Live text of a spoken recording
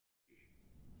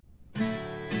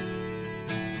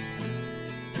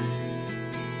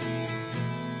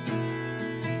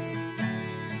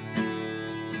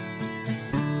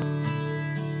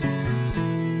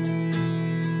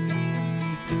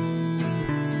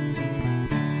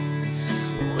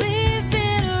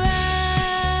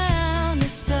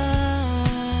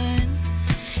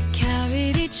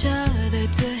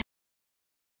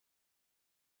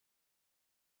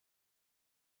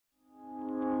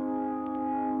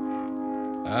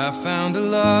I found a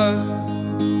love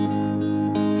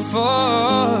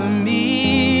for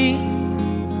me.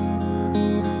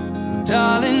 Well,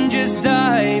 darling, just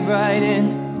dive right in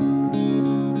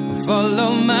and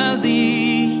follow my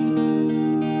lead.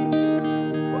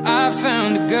 Well, I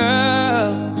found a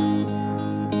girl,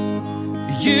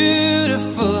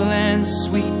 beautiful and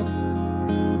sweet.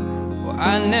 Well,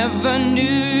 I never knew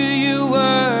you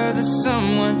were the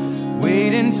someone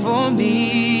waiting for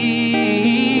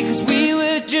me. 'Cause we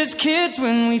were just kids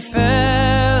when we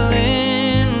fell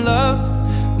in love,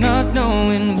 not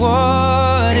knowing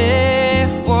what it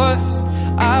was.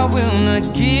 I will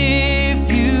not give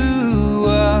you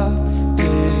up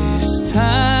this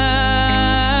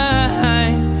time.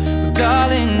 Well,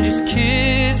 darling, just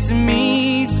kiss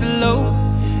me slow.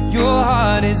 Your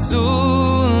heart is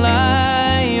all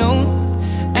I own,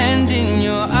 and in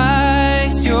your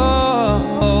eyes you're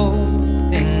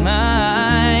holding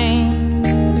mine.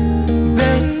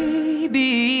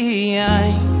 Baby,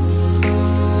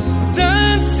 I'm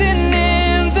dancing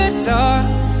in the dark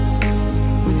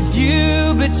with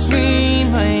you between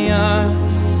my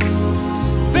arms,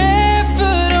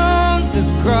 barefoot on the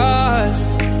grass.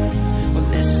 We're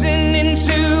listening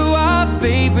to our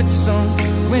favorite song.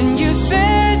 When you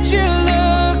said you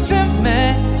looked a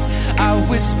mess, I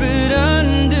whispered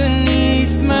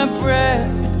underneath my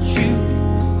breath, but you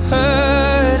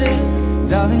heard it.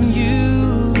 Darling, you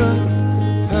look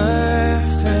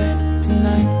perfect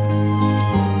tonight.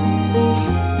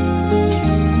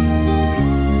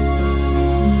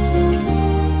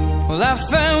 Well, I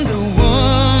found a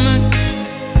woman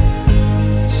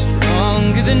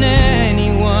stronger than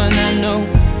anyone I know.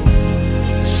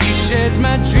 She shares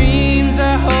my dreams.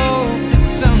 I hope that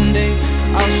someday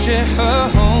I'll share her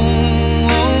home.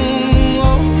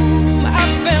 I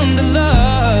found a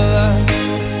love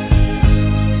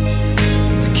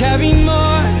to carry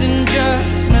more than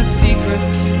just my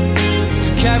secrets, to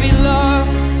carry love,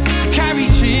 to carry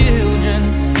children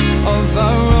of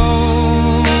our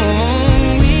own.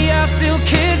 We are still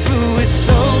kids, but we're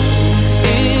so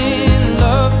in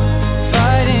love,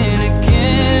 fighting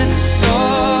against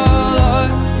all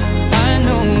odds. I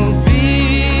know we'll be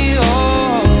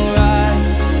alright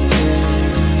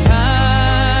this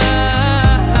time.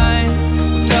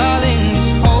 Darling,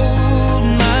 just hold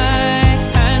my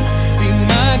hand, be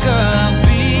my girl, I'll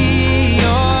be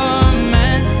your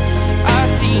man. I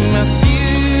see my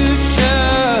future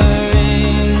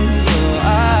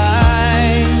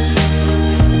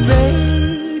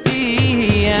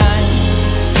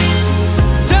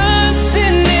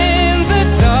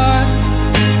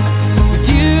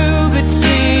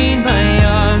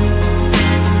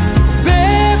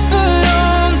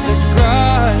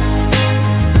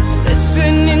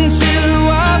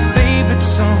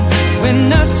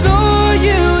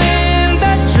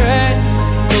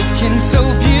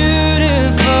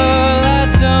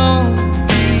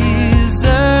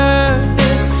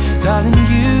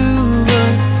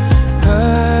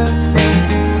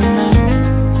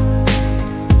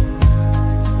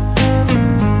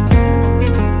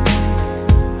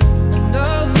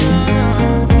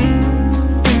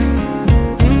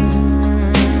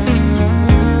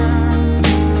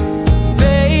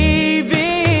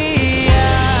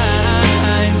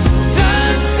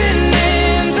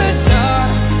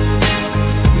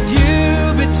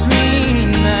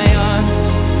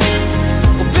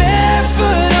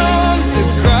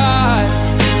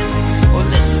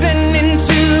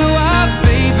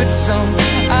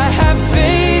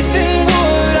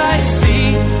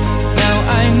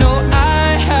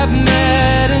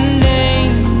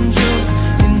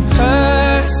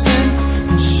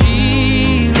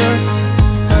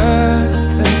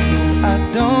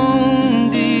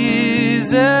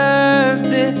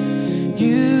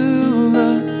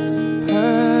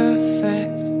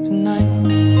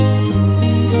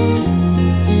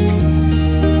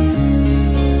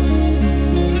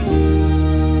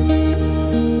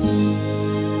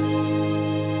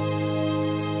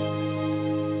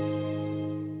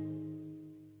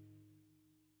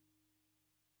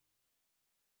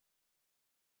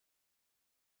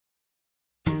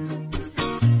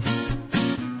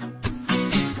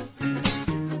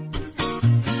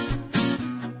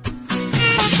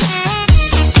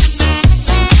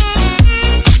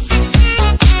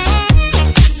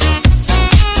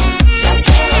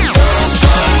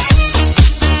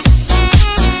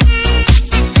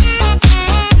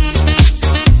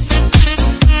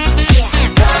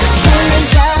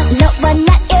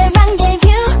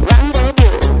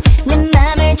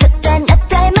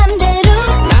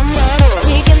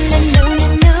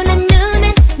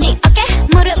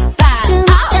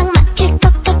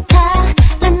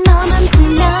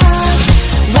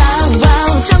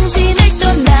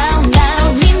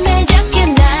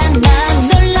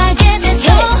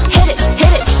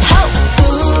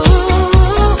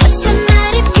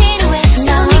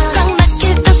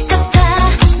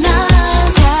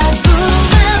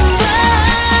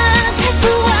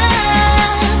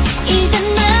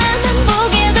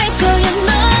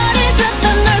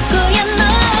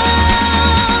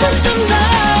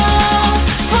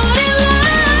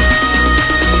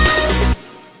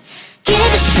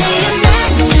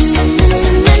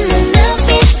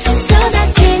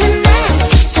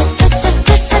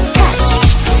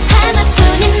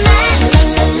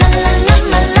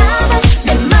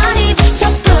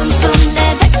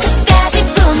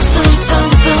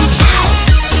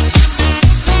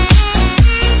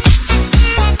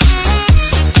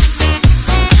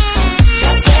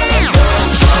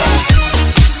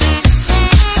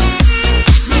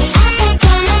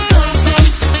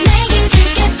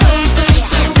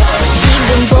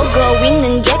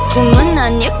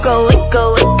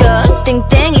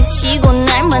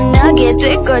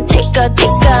걸 티끌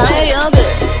매력을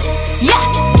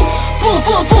boom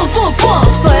boom boom boom boom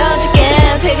보여줄게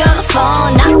pick up the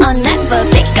phone now or never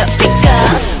pick up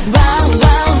wow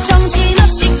wow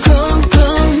정신없이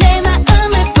쿵쿵 내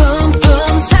마음을 boom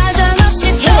boom 사정없이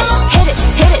hit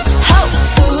it ho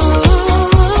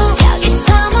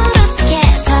여기서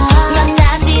무릎해서 넌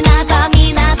낮이나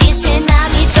밤이나 빛이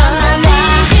남이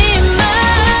전화내지마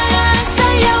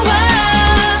달려와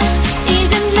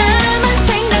이젠 나만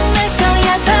생각날 거야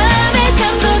밤에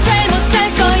잠도 잘 못할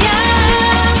거야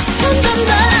점점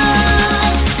더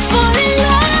fall in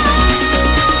love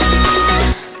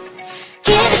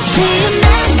give it to you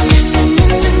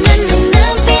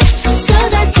눈빛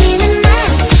쏟아지는 말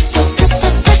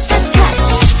touch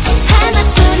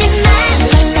하나뿐인 말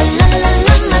my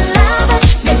lover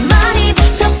내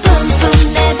머리부터 boom boom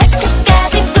내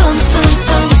발끝까지 boom boom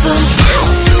boom boom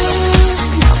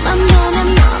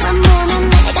너만 보면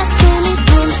내 가슴이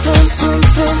boom boom boom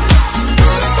boom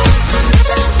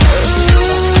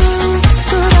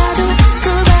자꾸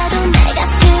봐도 내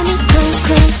가슴이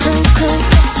쿵쿵쿵쿵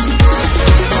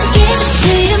give it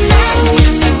to you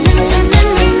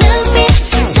눈빛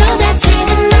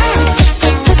쏟아지는 말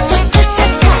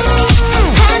touch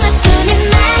하나뿐인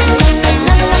말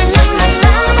my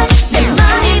lover 내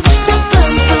머리부터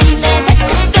boom boom 내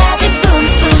발끝까지 boom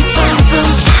boom boom boom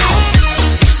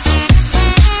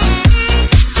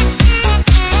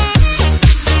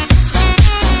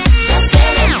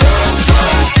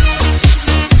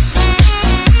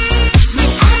네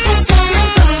앞에서는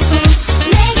boom boom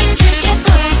내겐 줄게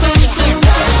boom boom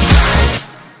boom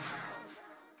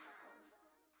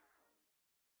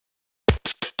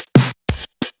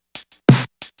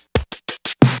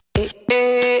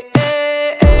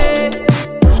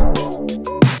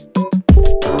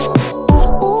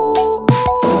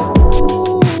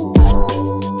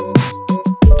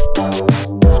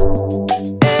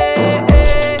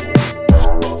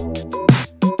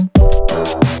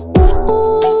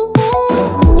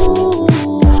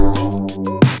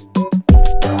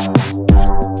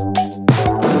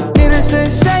Needless to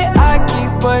say, I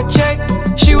keep a check.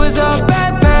 She was a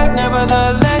bad,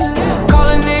 nevertheless.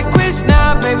 Calling it quits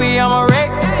now, baby, I'm a wreck.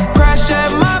 Crash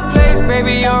at my place,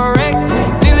 baby, you're a wreck.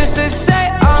 Needless to say,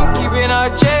 I'm keeping a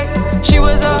check. She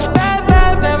was a bad,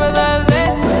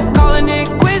 nevertheless. Calling it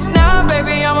quits now,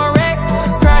 baby, I'm a wreck.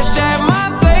 Crash at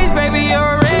my place, baby, you're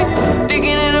a wreck.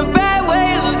 Thinking in a bad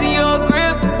way, losing your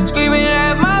grip. Screaming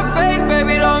at my face,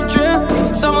 baby, don't trip.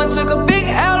 Someone took a big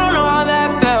L, don't know how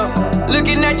that felt.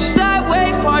 Looking at you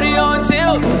sideways, party on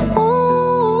tilt.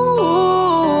 Ooh,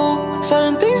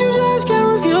 certain things you just can't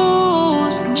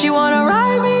refuse. She wanna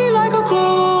ride me like a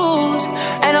cruise,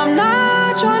 and I'm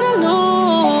not trying to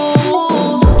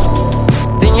lose.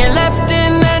 Then you're left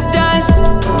in the dust,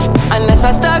 unless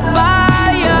I stuck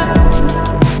by ya.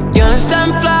 You're a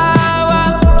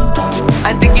sunflower.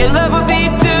 I think your love would be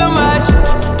too much,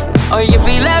 or you'd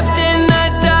be left in the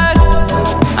dust,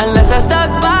 unless I stuck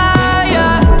by ya.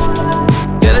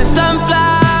 You're the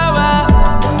sunflower.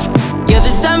 You're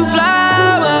the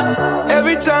sunflower.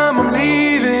 Every time I'm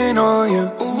leaving on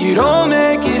you, you don't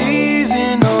make it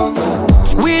easy, no.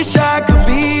 Wish I could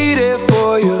be there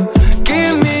for you.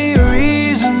 Give me a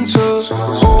reason to.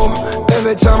 Oh,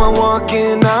 every time I'm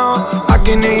walking out, I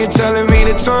can hear you telling me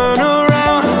to turn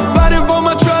around. Fighting for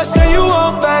my trust and you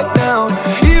won't back down.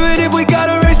 Even if we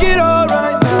gotta risk it all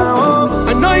right now.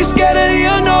 I know you're scared of the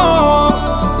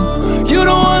unknown. You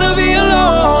don't wanna be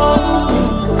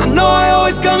alone. I know I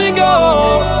always come and go,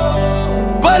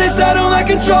 but it's out of my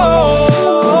control.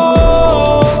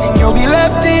 And you'll be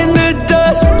left in the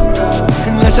dust,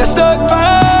 unless I stuck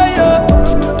by you.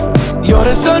 You're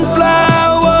the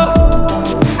sunflower.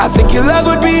 I think your love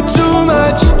would be too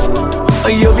much,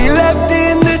 or you'll be left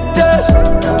in the dust,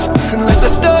 unless I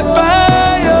stuck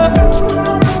by you.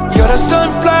 You're the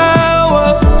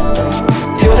sunflower.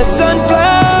 You're the sunflower.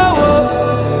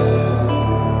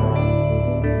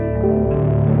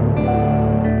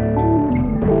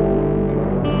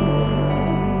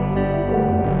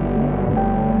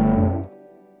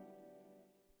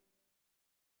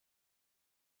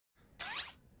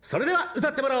「それでは歌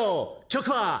ってもらおう」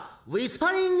曲は「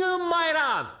Whispering My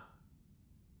Love」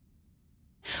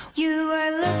 You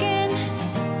were looking